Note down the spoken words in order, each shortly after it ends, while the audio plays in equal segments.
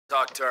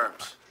Talk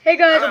terms. Hey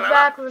guys, I'm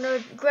back with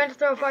a Grand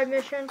Theft Auto 5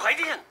 mission. 快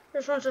点!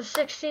 This one's the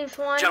 16th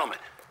one. Gentlemen,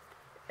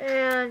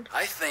 and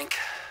I think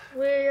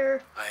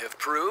I have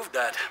proved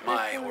that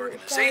my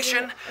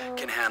organization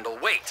can handle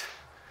weight.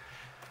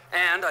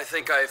 And I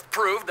think I've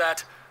proved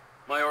that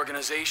my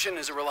organization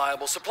is a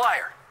reliable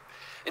supplier.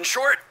 In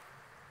short,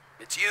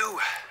 it's you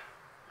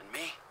and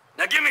me.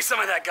 Now give me some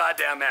of that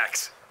goddamn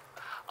X.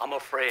 I'm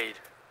afraid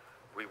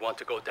we want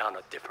to go down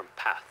a different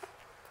path.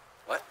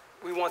 What?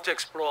 We want to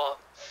explore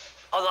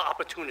other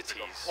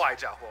opportunities. 坏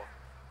家伙，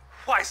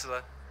坏死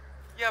了！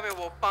要不要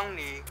我帮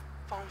你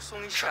放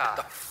松一下 Shut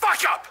the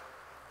fuck up!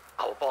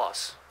 Our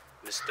boss,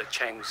 Mr.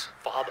 Cheng's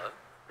father,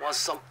 wants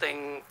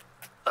something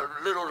a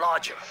little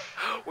larger.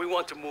 We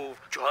want to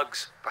move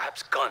drugs,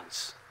 perhaps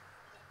guns.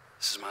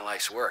 This is my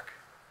life's work.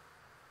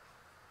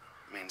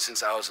 I mean,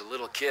 since I was a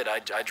little kid, I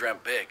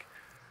dreamt big.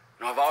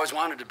 You know, I've always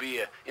wanted to be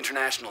an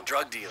international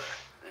drug dealer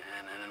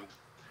and a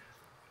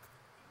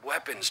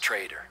weapons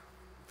trader.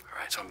 All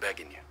right, so I'm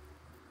begging you.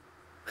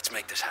 Let's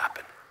make this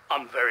happen.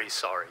 I'm very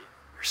sorry.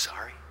 You're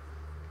sorry?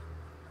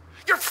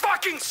 You're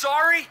fucking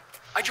sorry?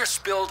 I just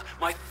spilled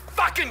my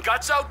fucking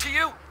guts out to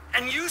you,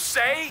 and you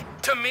say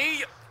to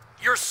me,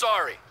 you're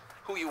sorry.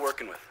 Who are you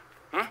working with?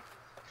 Hmm?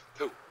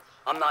 Who?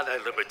 I'm not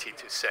at liberty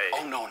to say.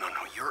 Oh, no,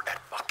 you're at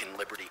fucking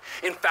liberty.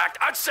 In fact,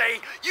 I'd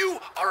say you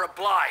are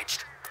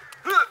obliged.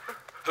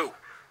 Who?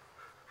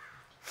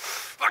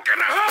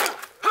 Fucking who?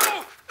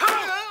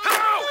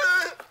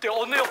 The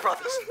O'Neill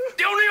brothers.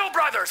 The O'Neill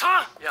brothers,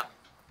 huh? Yeah.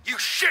 You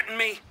shitting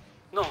me?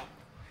 No.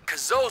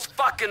 Cause those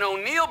fucking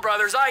O'Neill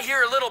brothers, I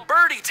hear a little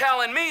birdie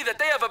telling me that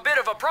they have a bit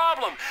of a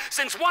problem,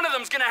 since one of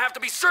them's gonna have to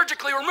be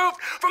surgically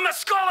removed from the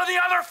skull of the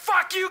other.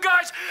 Fuck you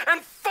guys, and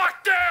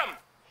fuck them!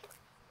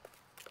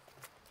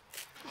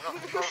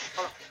 Okay,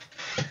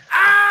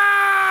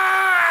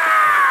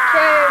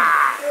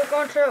 we're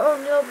going to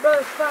O'Neill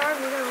Brothers Farm.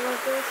 You're gonna love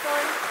this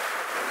one.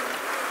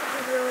 This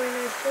is really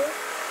nice too.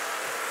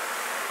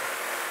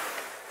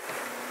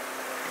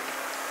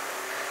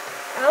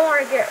 I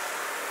want to get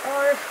all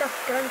this stuff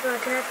done so I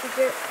can actually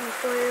get some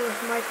play with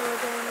Michael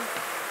again.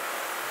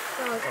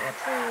 So I can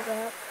actually do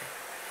that.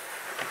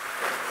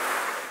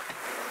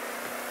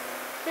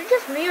 Is it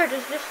just me or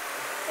does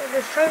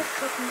Travis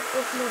cook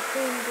with more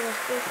food than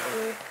this?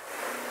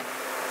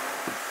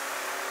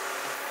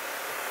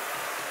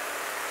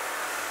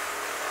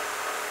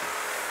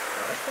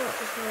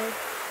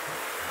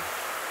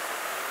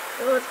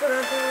 So let's go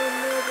down to the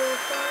middle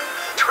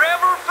side.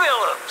 Trevor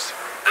Phillips.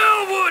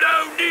 Elwood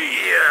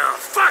O'Neill!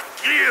 Fuck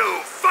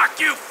you! Fuck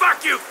you!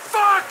 Fuck you!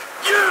 Fuck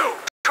you!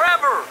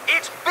 Trevor,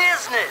 it's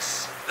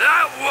business.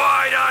 That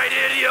wide-eyed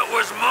idiot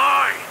was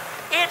mine!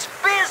 It's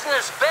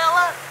business,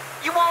 fella.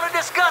 You want to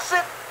discuss it?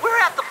 We're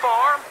at the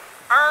farm.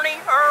 Ernie,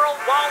 Earl,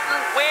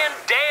 Walton, Wynn,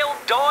 Dale,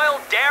 Doyle,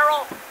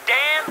 Darrell,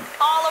 Dan,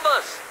 all of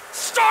us.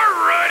 Start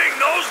writing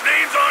those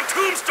names on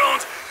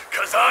tombstones,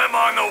 cause I'm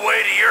on the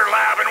way to your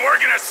lab and we're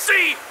gonna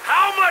see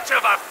how much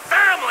of a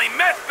family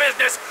meth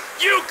business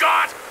you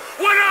got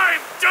when I'm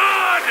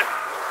done!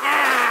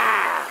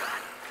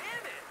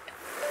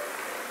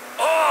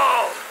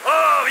 All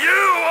of you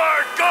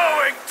are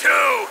going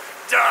to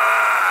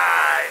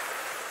die!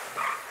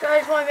 So I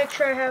just want to make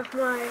sure I have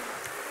my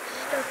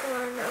stuff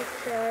on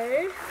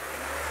okay.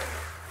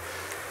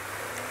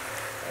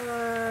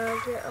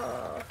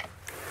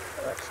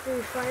 Let's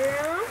do fire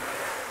ammo.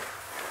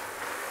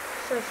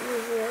 So it's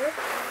easier.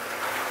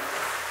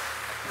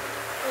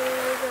 There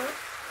we go.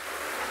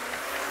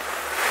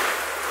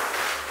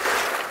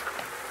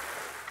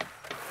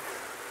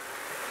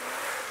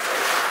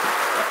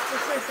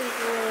 This is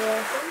really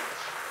awesome.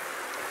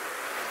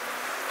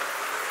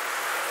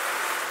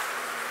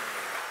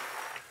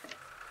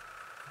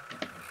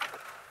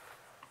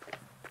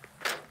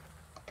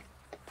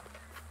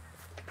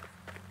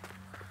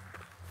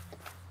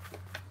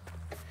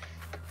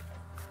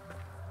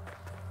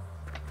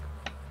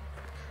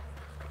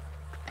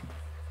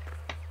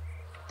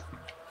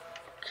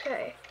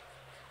 Okay.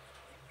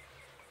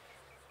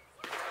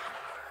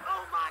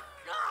 Oh my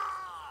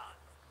God!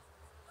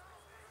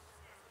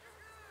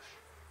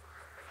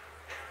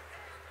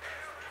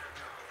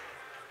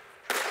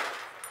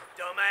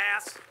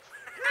 Dumbass.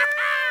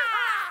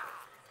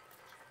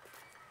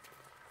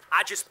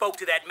 I just spoke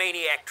to that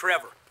maniac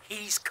Trevor.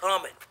 He's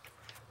coming.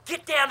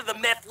 Get down to the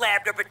meth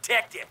lab to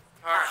protect him.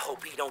 I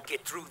hope he don't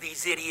get through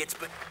these idiots,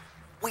 but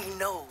we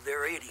know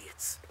they're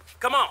idiots.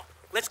 Come on,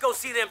 let's go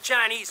see them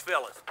Chinese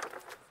fellas.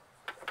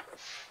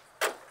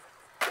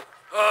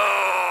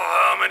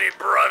 Oh, how many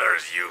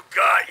brothers you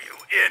got, you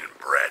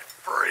inbred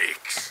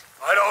freaks?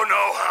 I don't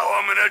know how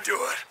I'm gonna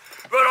do it,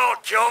 but I'll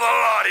kill the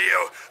lot of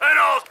you, and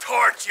I'll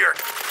torch your...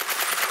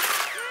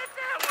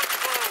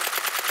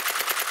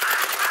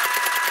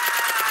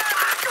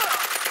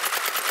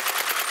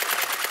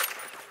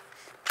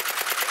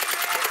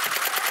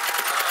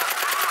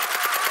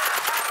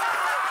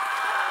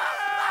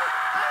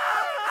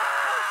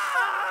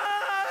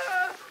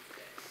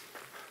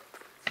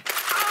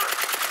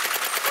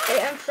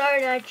 Hey, I'm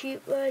sorry that I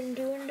cheat when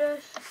doing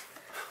this,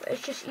 but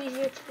it's just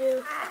easier to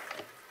do.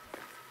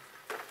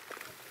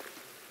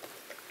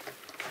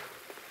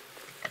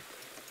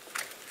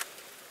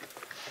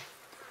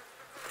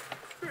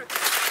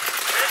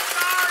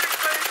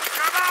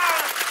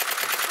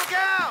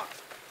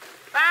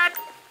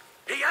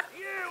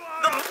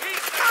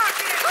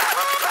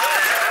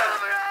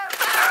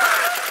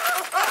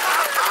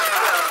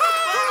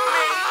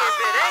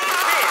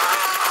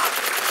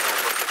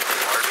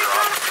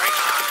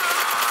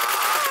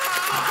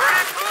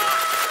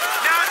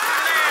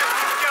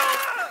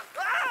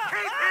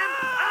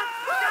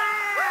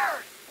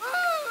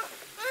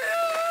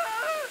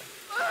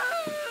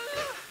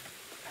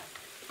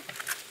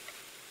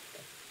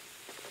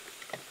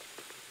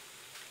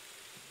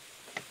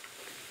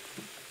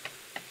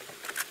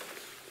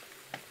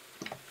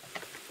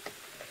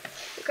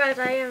 Guys,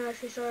 I am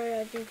actually sorry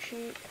I do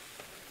cheat.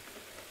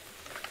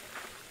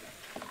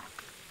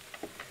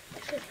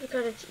 It's just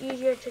because it's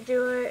easier to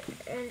do it,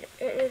 and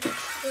it is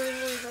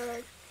extremely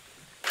hard.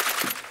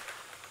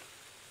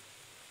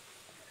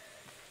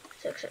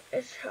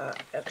 It's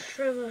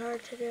extremely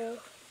hard to do.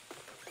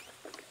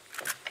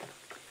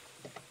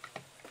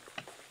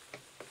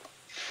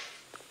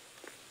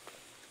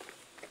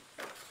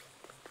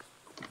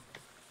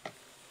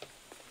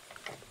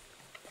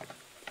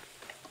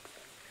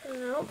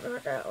 Nope,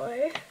 not that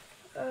way.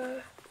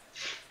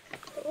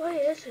 What way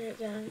is it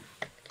again?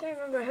 I can't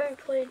remember. I haven't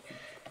played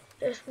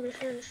this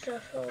mission and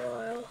stuff for a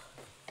while.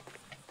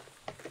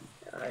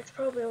 It's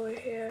probably over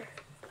here.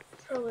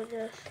 It's probably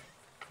this.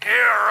 Here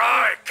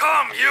I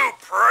come, you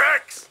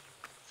pricks!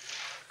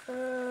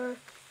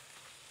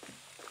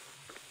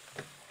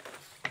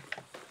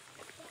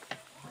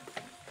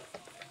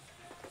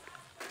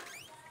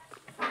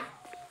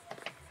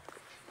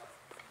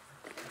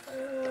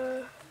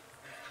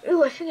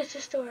 Ooh, I think it's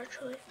this door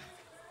actually.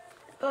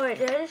 Oh,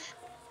 it is?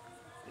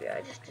 Yeah,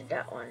 I just did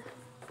that one.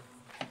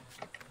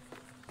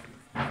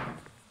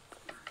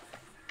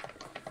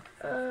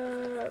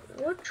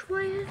 Which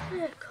way is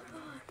it? Come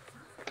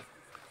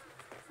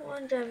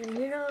on, Devin,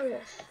 you know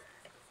this.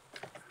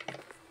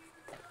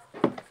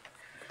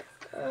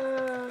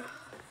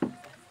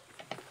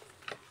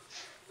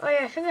 Oh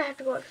yeah, I think I have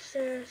to go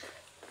upstairs.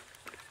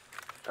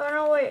 Oh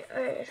no, wait,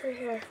 it's right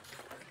here.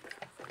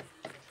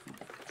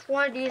 It's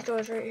one of these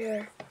doors right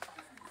here.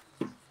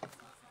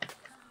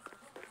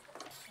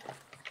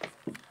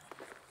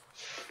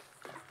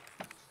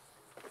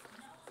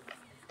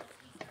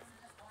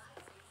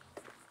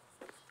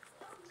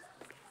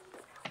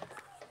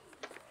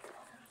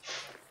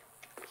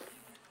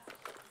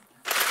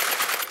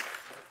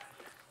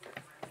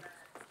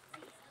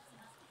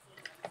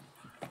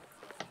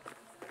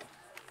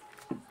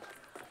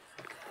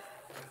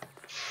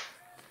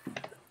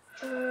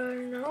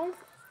 No.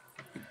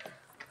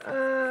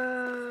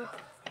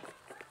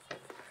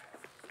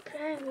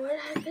 Dang, where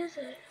the heck is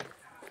it?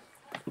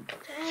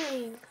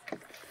 Dang.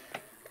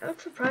 I'm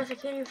surprised I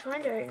can't even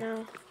find it right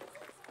now.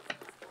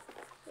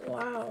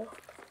 Wow.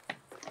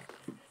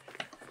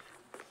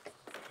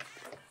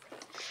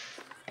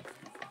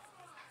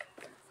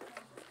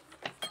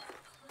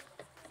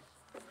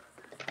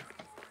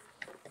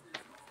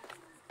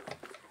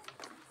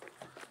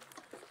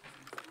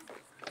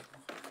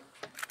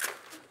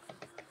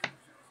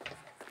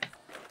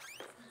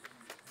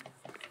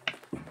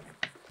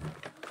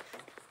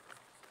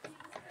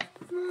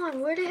 Come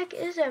on, where the heck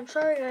is it? I'm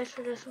sorry guys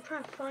for this. I'm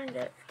trying to find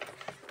it.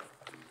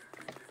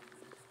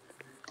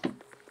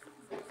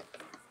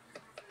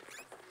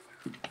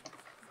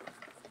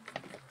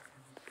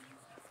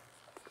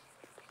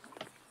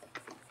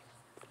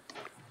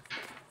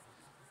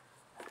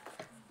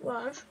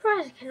 Wow, I'm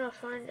surprised I cannot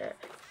find it.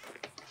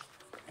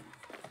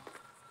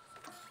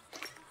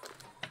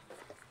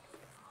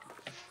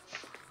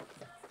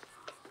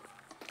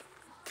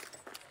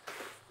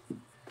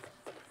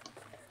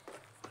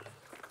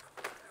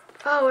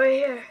 Oh, right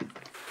here.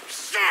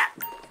 Shit!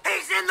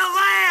 He's in the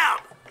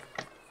lab!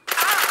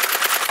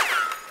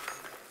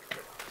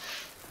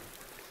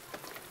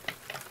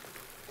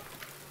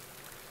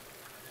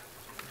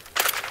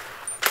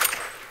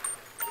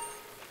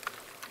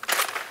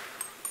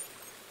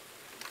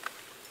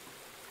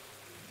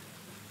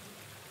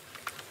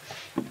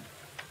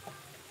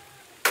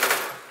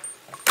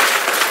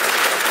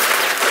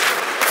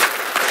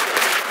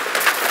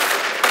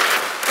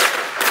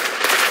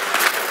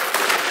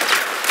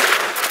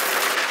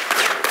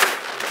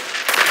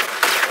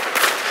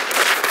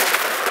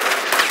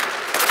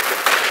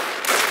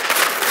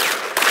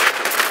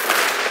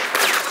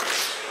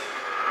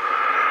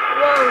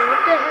 Whoa,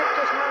 what the heck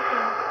just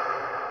happened?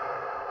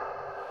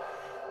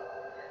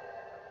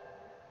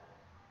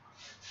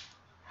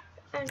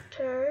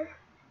 Enter.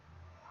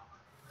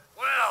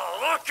 Well,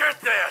 look at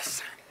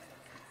this!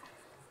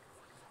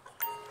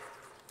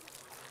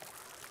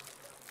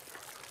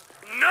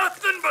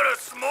 Nothing but a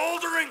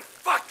smoldering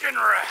fucking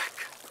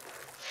wreck!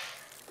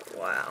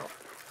 Wow.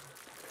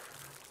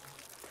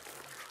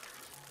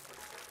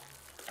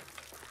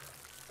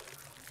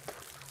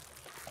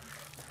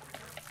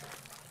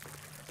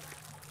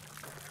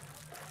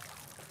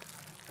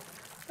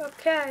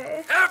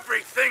 Okay.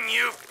 Everything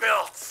you've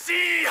built,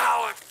 see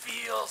how it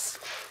feels?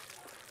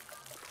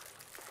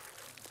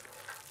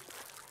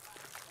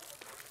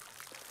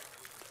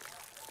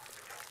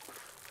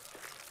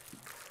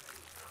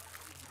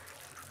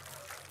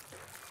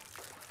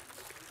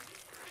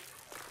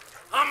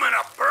 I'm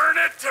gonna burn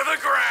it to the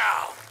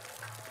ground!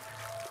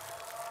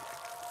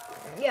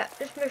 Yeah,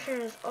 this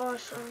mission is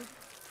awesome.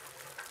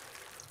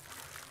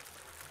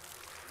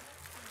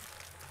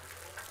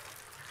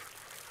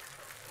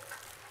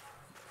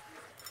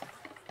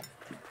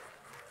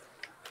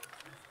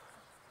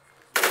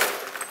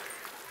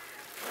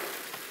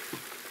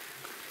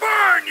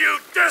 Burn, you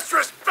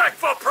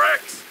disrespectful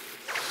pricks!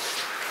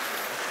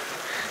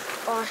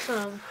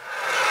 Awesome.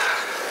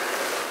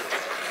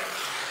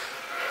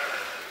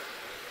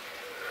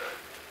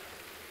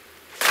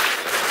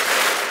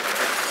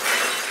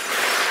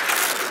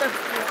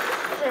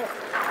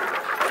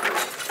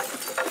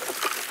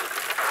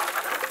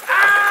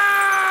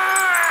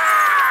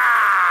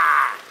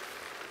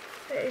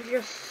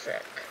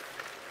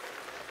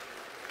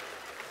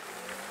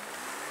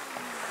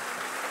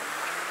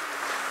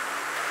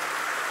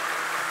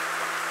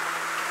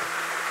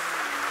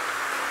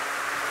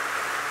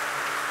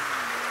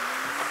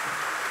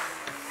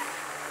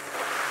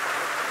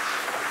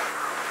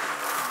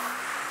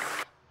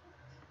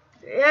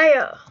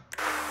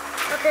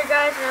 Okay,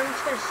 guys, and I'm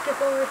just gonna skip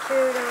over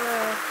to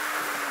the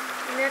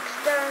next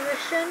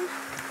mission.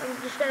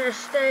 I'm just gonna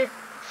stay.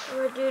 I'm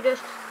gonna do this.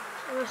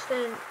 I'm gonna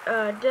stay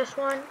in this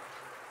one.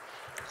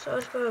 So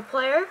let's go to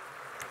player.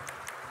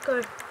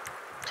 Go to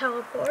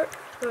teleport.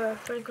 Let's go to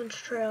Franklin's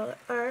Trail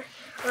or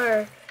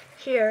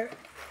here.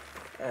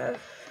 Let's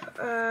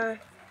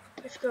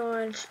go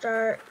and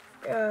start.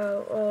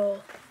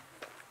 Do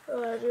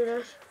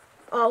this.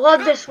 Oh, I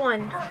love this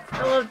one.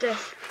 I love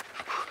this.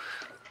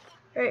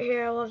 Right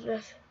here, I love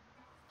this.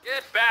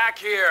 Get back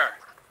here.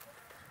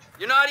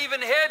 You're not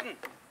even hidden.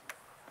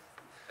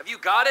 Have you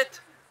got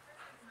it?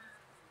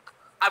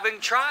 I've been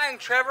trying,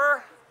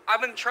 Trevor.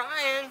 I've been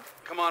trying.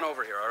 Come on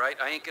over here, all right?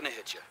 I ain't gonna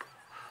hit you.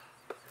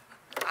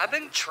 I've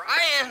been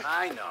trying.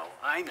 I know,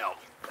 I know.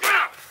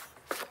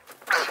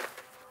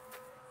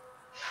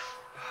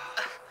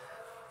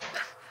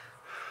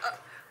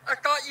 I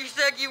thought you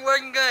said you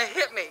wasn't gonna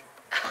hit me.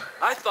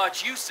 I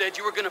thought you said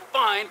you were gonna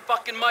find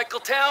fucking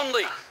Michael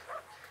Townley.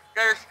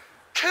 There's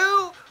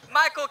 2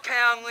 Michael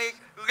Townleys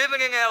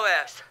living in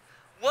LS.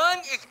 One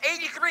is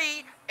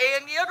 83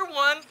 and the other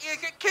one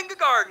is at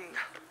kindergarten.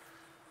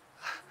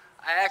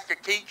 I asked the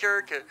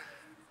teacher to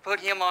put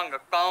him on the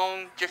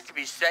phone just to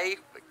be safe,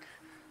 but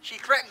she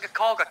threatened to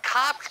call the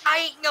cops.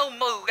 I ain't no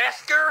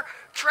molester,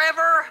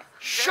 Trevor.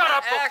 Shut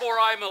up before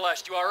I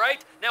molest you, all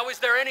right? Now, is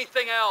there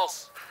anything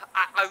else?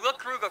 I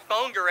looked through the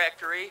phone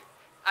directory.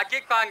 I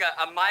did find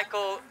a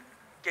Michael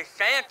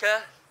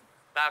DeSanta,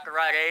 about the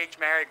right age,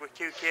 married with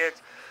 2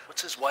 kids.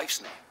 What's his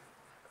wife's name?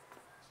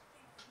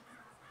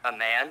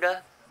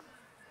 Amanda?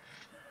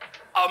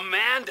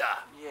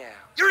 Amanda? Yeah.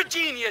 You're a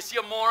genius,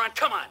 you moron.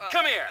 Come on,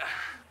 come here.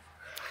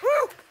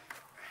 Woo!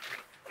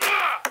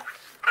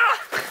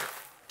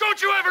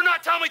 Don't you ever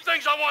not tell me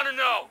things I want to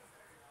know.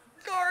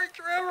 Sorry,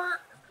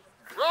 Trevor.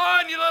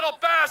 Run, you little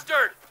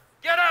bastard!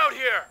 Get out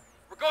here!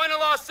 We're going to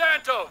Los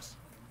Santos.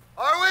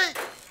 Are we?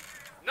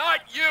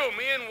 Not you,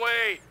 me and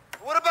Wade.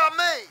 What about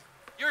me?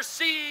 You're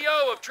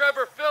CEO of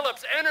Trevor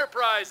Phillips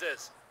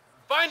Enterprises.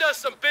 Find us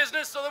some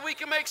business so that we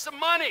can make some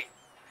money.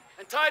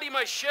 And tidy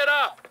my shit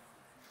up.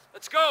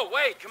 Let's go.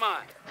 Wade, come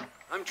on.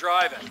 I'm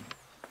driving.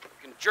 You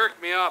can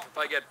jerk me off if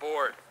I get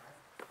bored.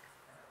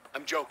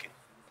 I'm joking.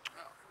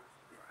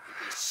 You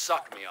can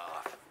suck me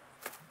off.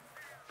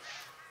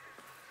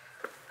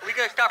 Are we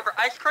gonna stop for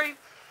ice cream?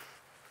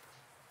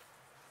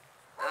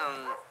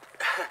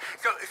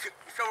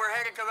 So we're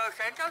headed to Los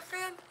Santos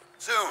then?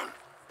 Soon.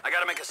 I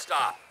gotta make a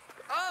stop.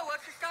 Oh,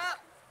 what's the stop?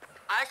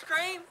 Ice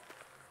cream?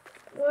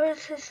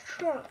 Where's his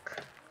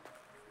truck?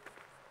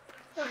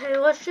 Okay,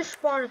 let's just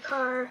spawn a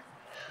car.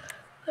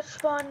 Let's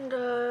spawn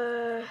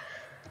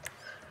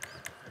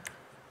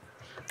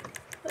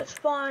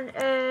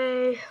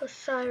a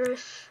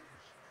Osiris.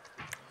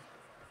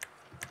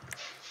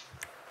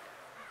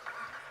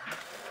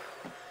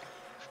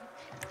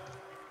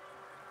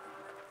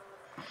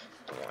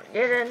 Come on,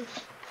 get in.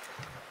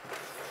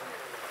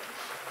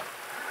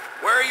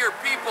 Where are your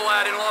people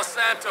at in Los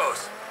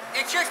Santos?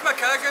 It's just my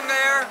cousin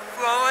there,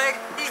 Floyd.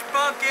 He's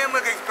bunked in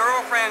with his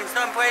girlfriend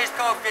someplace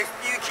called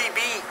Vespucci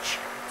Beach.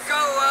 So,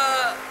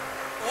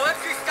 what's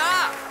your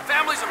stop?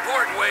 Family's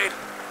important, Wade.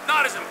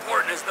 Not as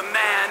important as the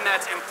man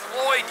that's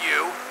employed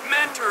you,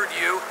 mentored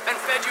you, and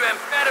fed you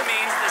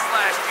amphetamines this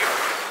last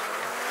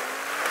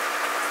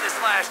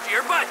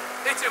year, but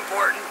it's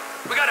important.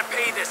 We gotta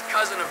pay this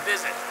cousin a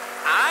visit.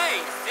 I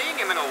ain't seen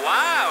him in a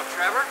while,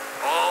 Trevor.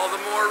 All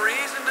the more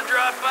reason to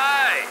drop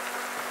by.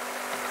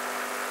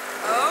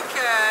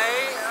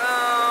 Okay,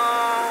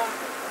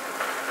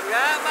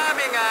 that might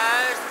be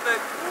nice, but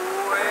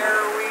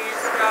where are we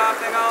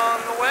stopping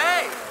on the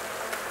way?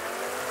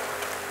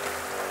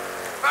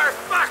 For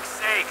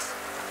fuck's sakes!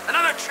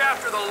 Another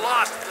chapter of the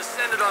lost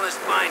descended on this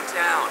fine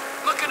town,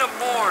 looking to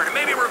mourn and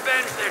maybe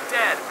revenge their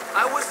dead.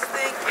 I was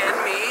thinking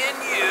me and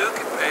you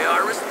could pay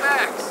our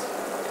respects.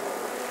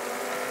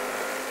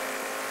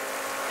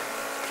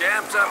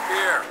 Camp's up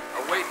here.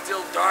 I'll wait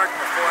till dark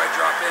before I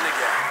drop in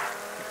again.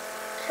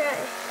 Okay.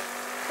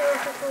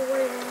 Thank you for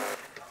waiting.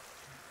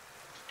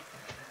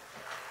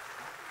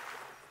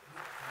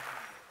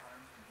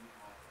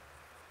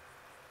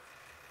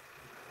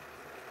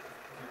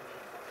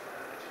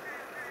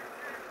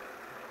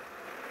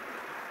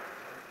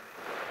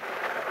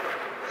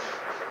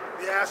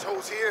 The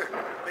assholes here,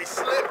 they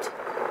slipped.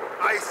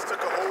 Ice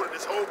took a hold of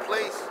this whole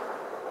place.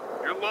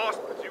 You're lost,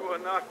 but you are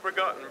not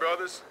forgotten,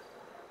 brothers.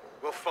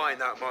 We'll find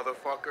that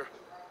motherfucker.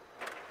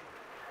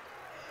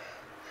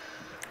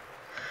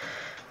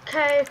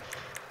 Okay.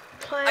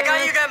 Player. I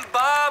got you them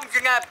bombs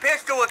and that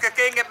pistol with the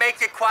thing that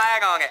makes it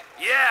quiet on it.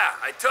 Yeah,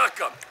 I took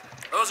them.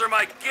 Those are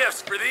my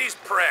gifts for these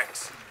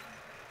pricks.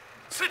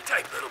 Sit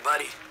tight, little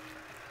buddy.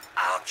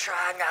 I'll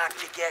try not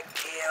to get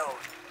killed.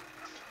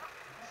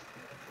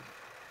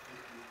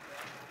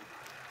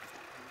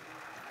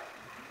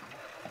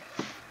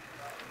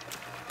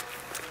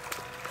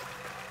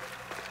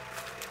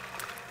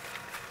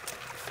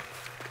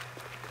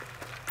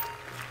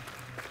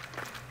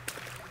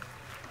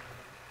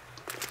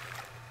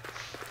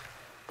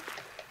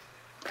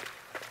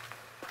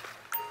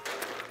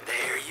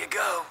 There you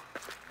go.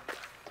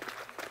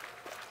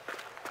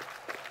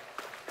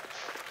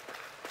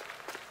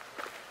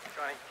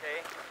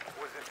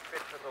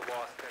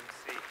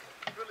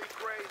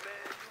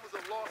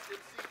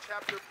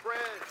 chapter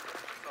prez.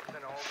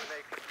 Something over they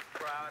could be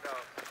proud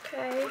of.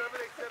 Okay, Whatever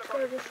they said let's about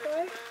go the this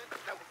snitching, way. man,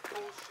 that was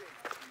bullshit.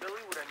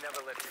 Billy would have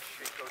never let this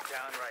shit go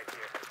down right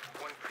here.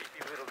 One creepy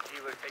little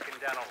dealer taking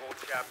down a whole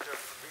chapter.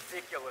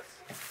 Ridiculous.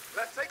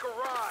 Let's take a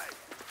ride.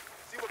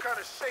 See what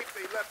kind of shape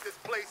they left this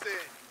place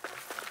in.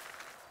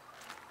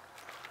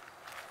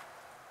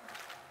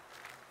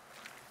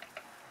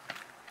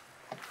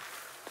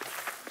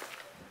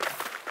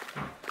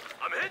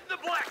 I'm hitting the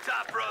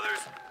blacktop,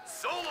 brothers.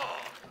 So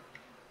long.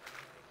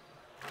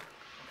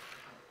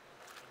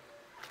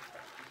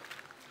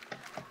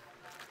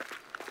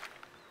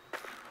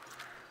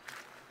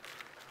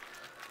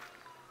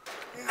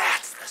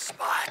 That's the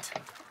spot.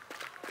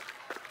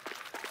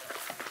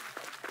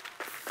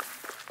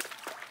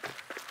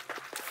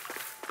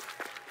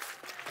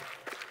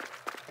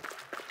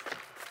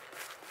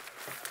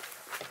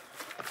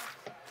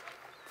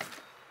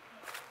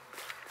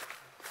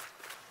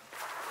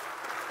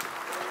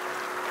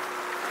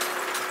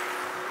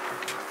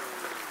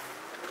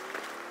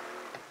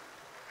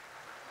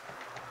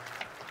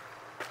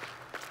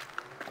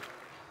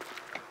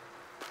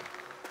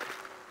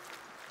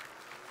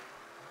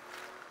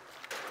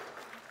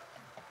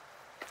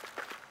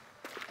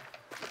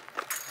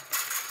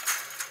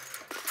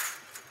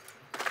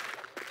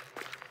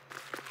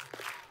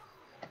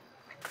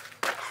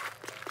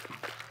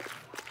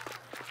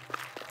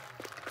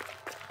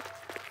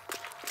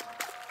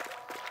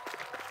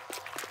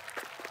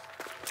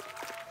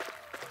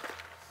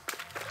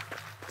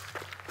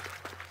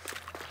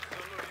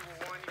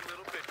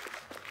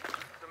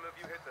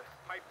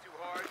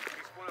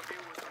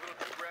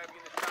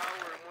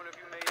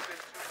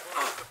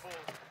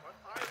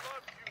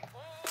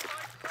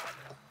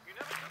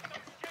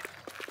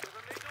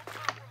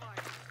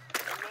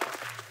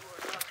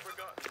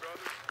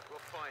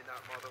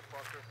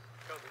 Motherfucker,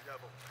 tell the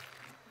devil.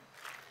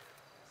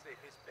 Say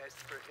his best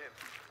for him.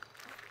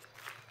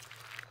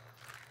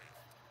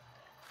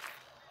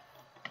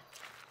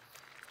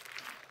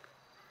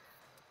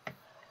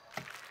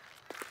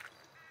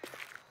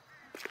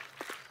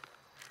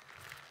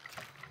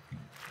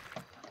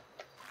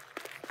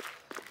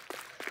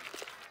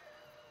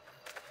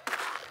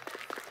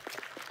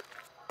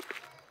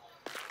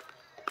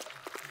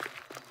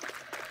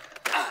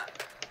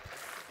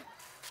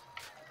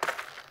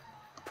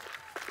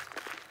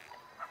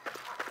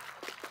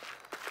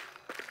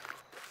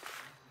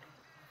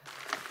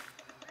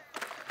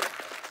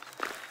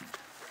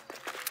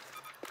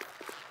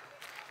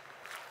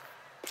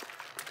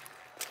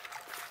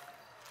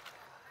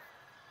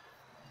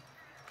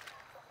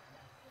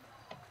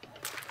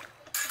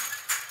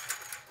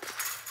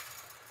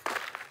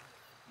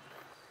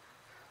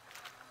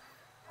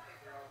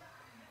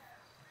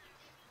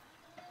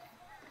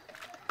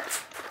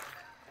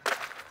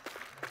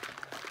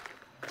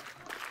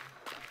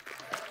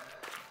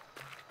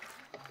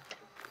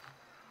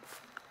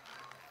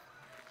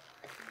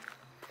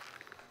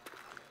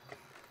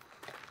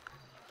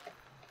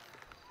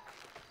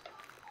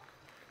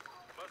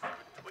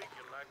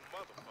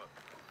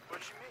 Motherfucker. What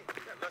you mean?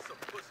 Yeah, let some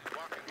pussy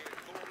walking here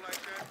and going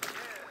like that?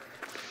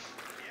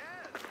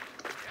 Yeah.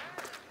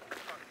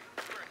 Fucking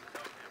great.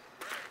 Love him,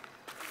 great.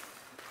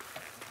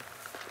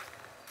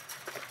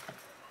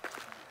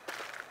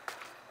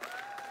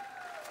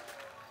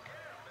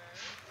 Yeah, man.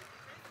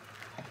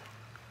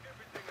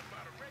 Everything in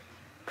moderation.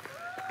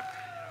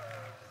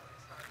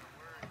 It's not to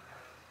worry.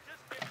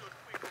 Just get your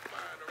twinkle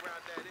mind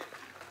around that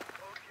itch.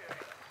 Okay.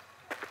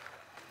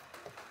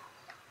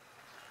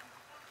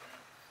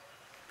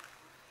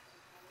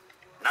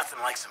 Nothing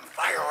like some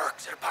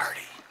fireworks at a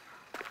party.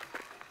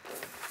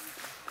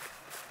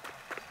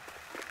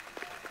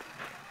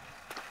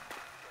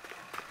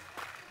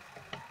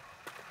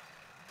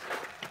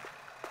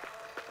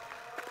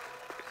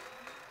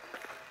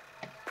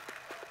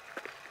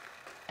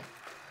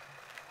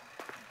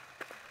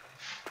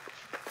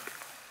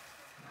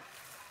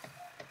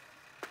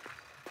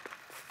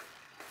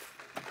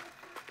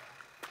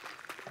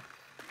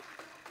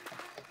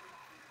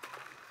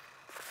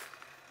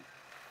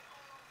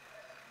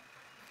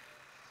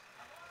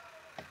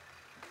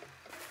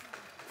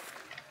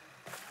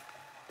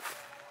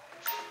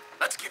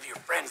 Let's give your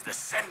friends the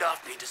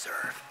send-off they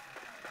deserve.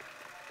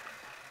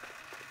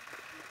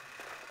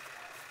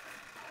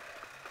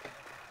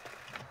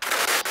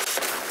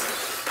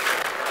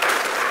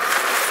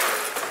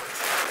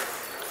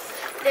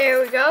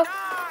 There we go.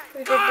 We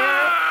did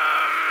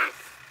that.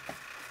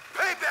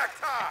 Payback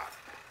time!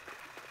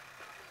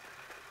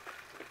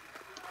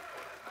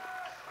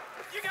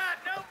 You got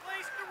no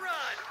place to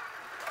run.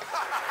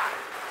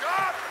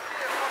 God,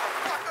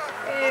 yeah, motherfucker!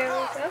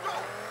 There we go.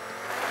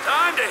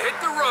 Time to hit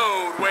the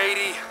road,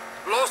 Wadey.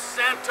 Los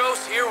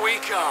Santos, here we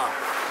come.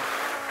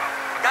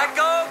 That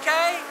go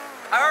okay?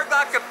 I heard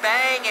lots of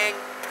banging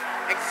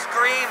and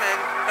screaming,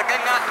 but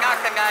then not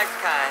the nice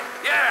kind.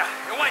 Yeah,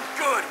 it went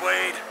good,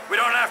 Wade. We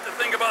don't have to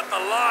think about the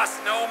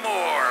loss no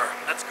more.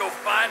 Let's go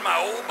find my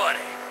old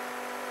buddy.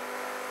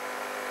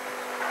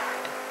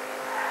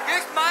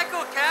 This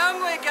Michael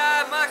Townley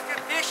guy must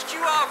have pissed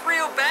you off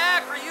real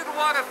bad for you to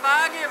want to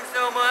find him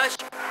so much.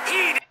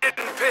 He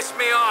didn't piss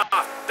me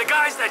off. The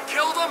guys that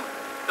killed him,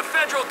 the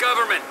federal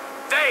government,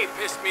 they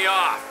pissed me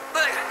off.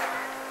 But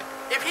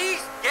if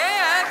he's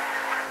dead,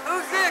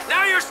 who's this?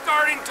 Now you're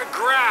starting to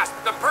grasp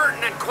the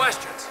pertinent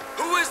questions.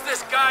 Who is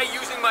this guy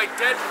using my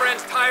dead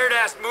friend's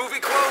tired-ass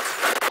movie quotes?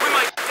 With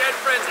my dead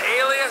friend's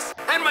alias?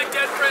 And my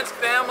dead friend's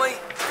family?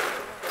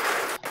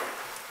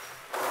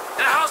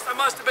 In a house that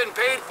must have been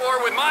paid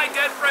for with my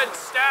dead friend's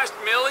stashed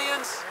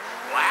millions?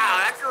 Wow,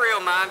 that's a real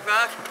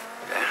mindfuck.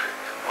 Yeah,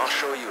 I'll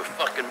show you a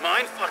fucking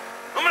mindfuck.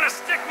 I'm gonna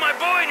stick my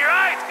boy in your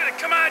eye. It's gonna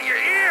come out of your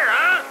ear,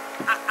 huh?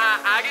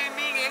 I didn't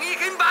mean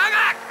anything by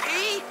that,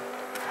 P.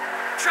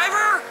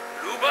 Trevor?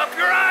 Lube up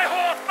your eye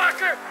hole,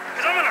 fucker!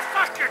 Cause I'm gonna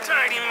fuck your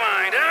tiny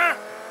mind, huh?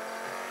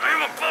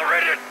 I'm about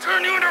ready to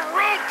turn you into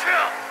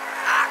roadkill!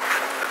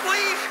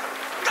 Please,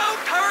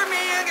 don't turn me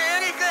into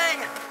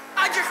anything.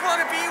 I just want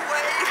to be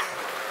Wade.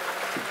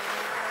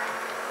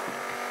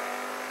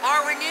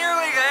 Are we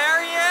nearly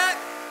there yet?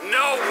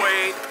 No,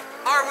 Wade.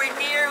 Are we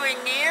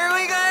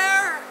nearly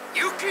there?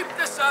 You keep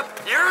this up,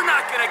 you're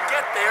not gonna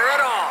get there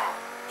at all.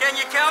 Can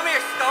you tell me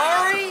a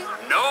story?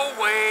 No,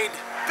 Wade.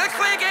 Let's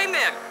play a game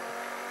then.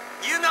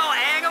 You know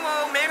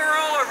animal,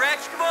 mineral, or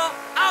vegetable?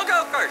 I'll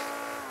go first.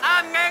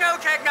 I'm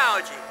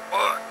nanotechnology.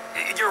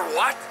 You're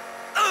what?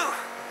 Ooh,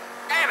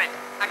 damn it.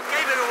 I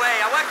gave it away.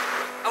 I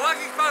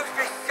wasn't supposed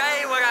to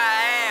say what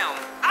I am.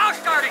 I'll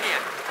start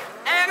again.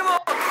 Animal,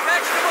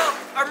 vegetable,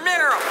 or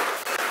mineral?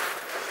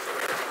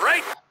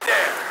 Right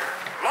there.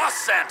 Los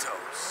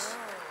Santos.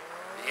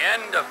 The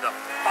end of the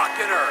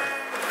fucking earth.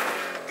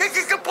 This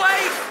is the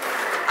place!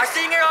 I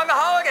seen it on the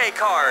holiday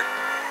card.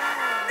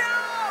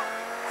 No!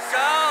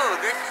 So,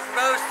 this is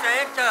Los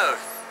Santos.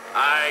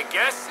 I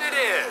guess it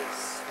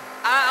is.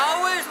 I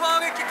always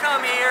wanted to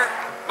come here.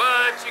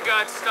 But you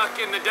got stuck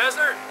in the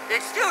desert?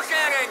 It's still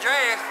San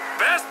Andreas.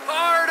 Best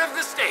part of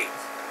the state.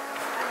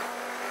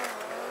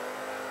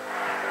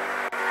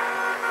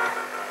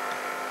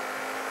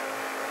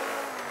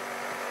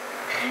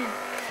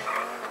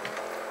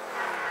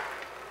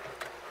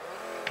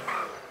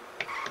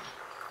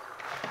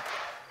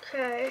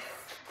 Okay.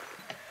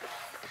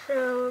 So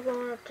we're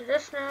going up to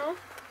this now.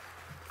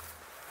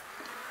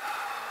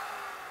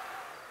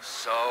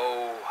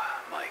 So,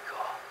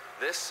 Michael,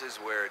 this is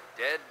where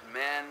dead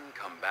men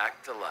come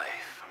back to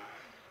life.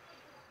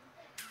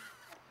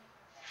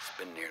 It's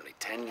been nearly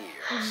 10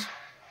 years,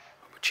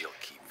 but you'll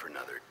keep for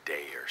another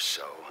day or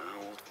so,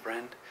 huh, old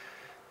friend?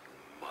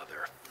 You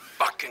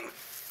motherfucking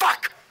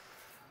fuck!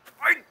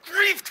 I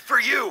grieved for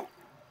you!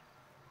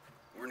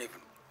 You weren't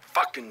even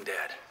fucking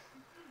dead.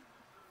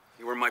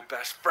 You were my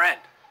best friend.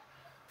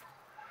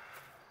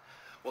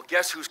 Well,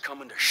 guess who's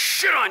coming to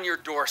shit on your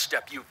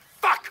doorstep, you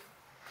fuck!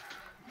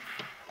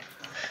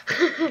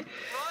 Well, it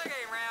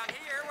ain't around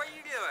here. What are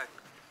you doing?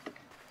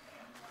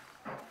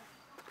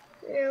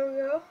 There we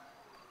go.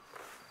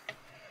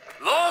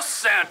 Los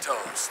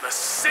Santos, the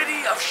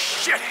city of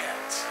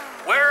shitheads.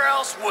 Where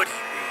else would he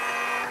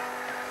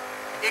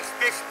be? It's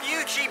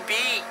Vespucci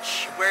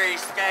Beach where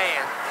he's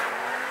staying.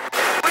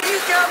 Would you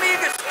tell me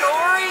the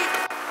story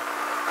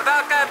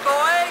about that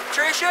boy,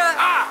 Trisha?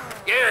 Ah,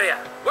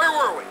 yeah. Where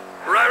were we?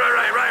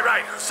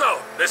 Right.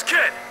 So, this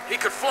kid, he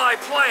could fly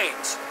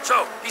planes.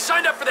 So, he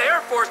signed up for the Air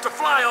Force to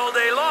fly all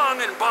day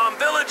long and bomb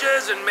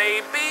villages and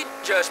maybe,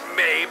 just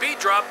maybe,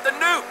 drop the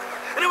nuke.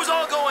 And it was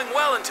all going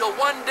well until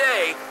one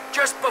day,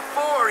 just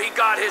before he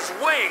got his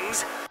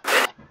wings,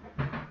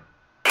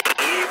 an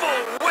evil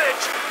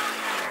witch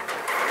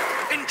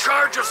in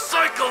charge of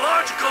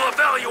psychological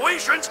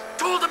evaluations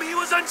told him he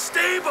was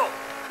unstable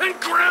and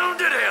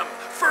grounded him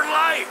for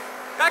life.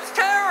 That's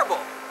terrible.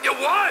 It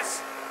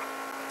was.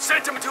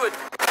 Sent him to a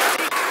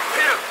deep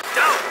pit of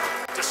doubt,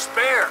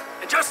 despair.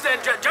 And just then,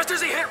 just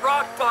as he hit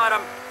rock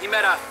bottom, he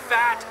met a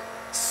fat,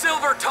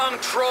 silver-tongued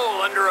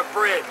troll under a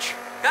bridge.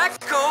 That's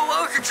cool.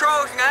 What was the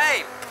troll's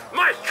name?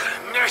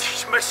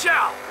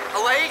 Michelle.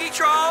 A lady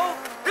troll?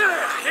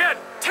 Yeah, he had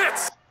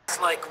tits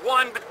like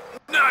one, but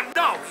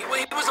no, he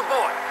was a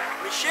boy.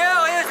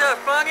 Michelle is a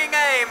funny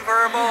name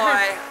for a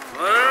boy.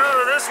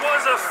 Well, this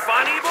was a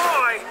funny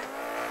boy.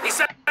 He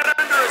sat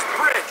under his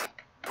bridge,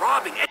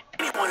 robbing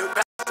anyone who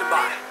passed him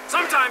by.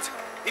 Sometimes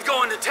he'd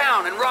go into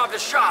town and rob the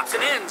shops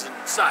and inns and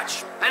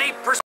such. And he'd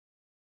persuade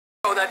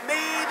that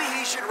maybe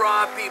he should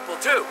rob people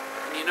too.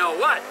 And you know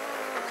what?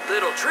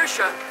 Little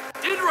Trisha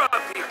did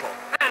rob people,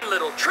 and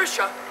little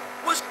Trisha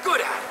was good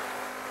at it.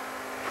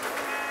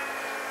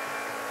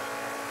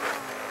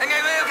 And they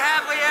lived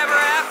happily ever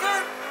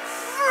after?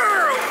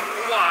 For a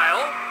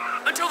while,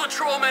 until the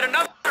troll met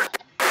another.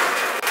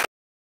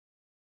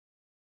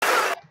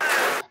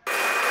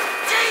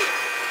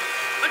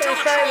 Until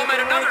the troll met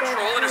another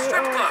troll in a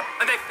strip club,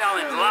 and they fell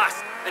in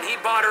lust. And he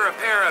bought her a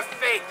pair of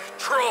fake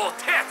troll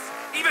tits,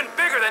 even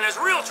bigger than his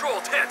real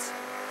troll tits.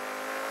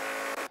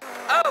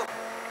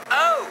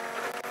 Oh,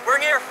 we're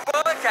near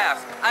Flood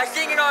House. I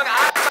seen it on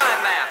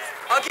iPhone maps.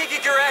 I'll give you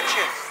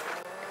directions.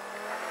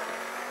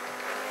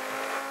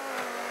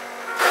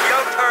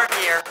 Don't turn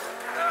here.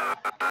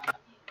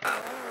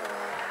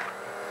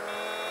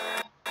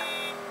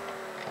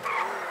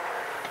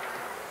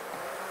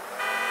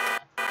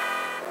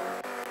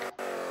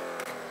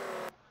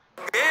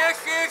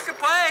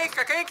 least.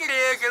 I think it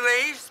is, at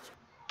least.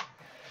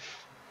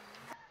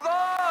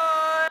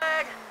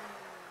 Floyd!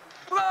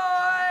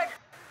 Floyd!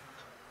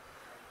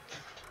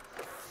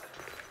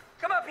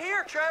 Come up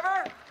here,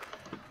 Trevor.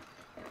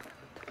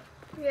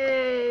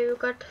 Yay, we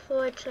got the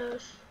Floyd's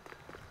house.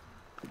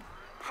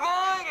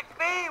 Floyd, it's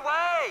me,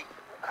 Wade.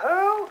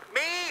 Who?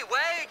 Me,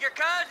 Wade, your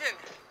cousin.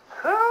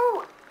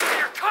 Who?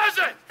 Your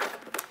cousin!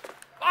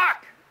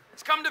 Fuck!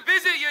 He's come to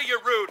visit you, you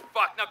rude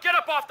fuck. Now get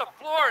up off the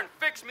floor and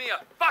fix me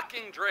a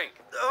fucking drink.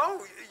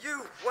 Oh,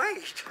 you,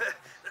 wait.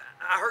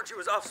 I heard you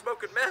was off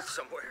smoking meth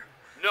somewhere.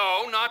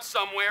 No, not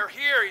somewhere.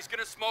 Here. He's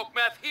gonna smoke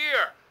meth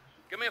here.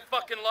 Give me a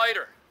fucking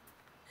lighter.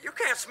 You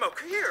can't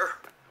smoke here.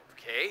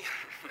 Okay.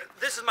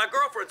 This is my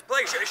girlfriend's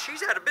place.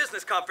 She's at a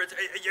business conference.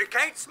 You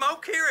can't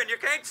smoke here and you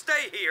can't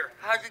stay here.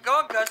 How's it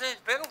going, cousin?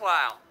 It's been a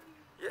while.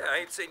 Yeah, I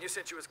ain't seen you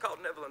since you was caught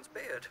in Evelyn's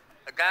bed.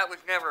 That was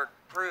never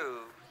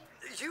proved.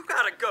 You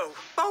gotta go,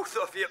 both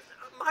of you.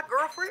 My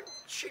girlfriend,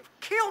 she'd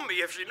kill me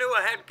if she knew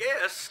I had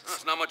guests.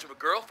 That's not much of a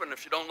girlfriend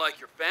if you don't like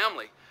your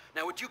family.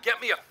 Now, would you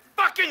get me a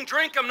fucking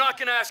drink? I'm not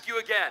gonna ask you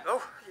again.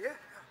 Oh, yeah.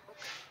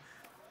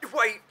 Okay.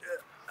 Wait,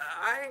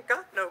 I ain't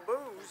got no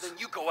booze. Then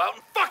you go out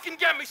and fucking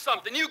get me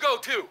something. You go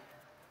too.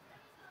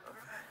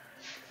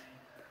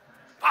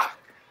 Fuck.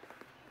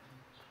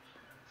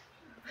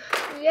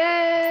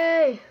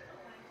 Yay!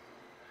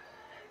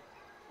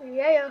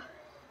 Yeah.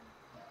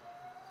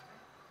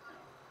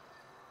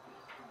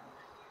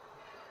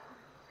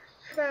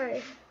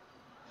 Okay.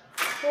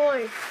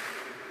 Floyd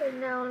is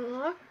now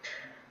unlocked.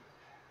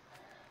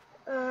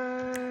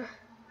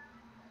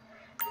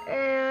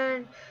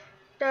 And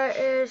that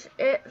is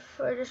it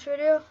for this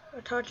video.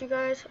 I'll talk to you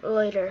guys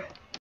later.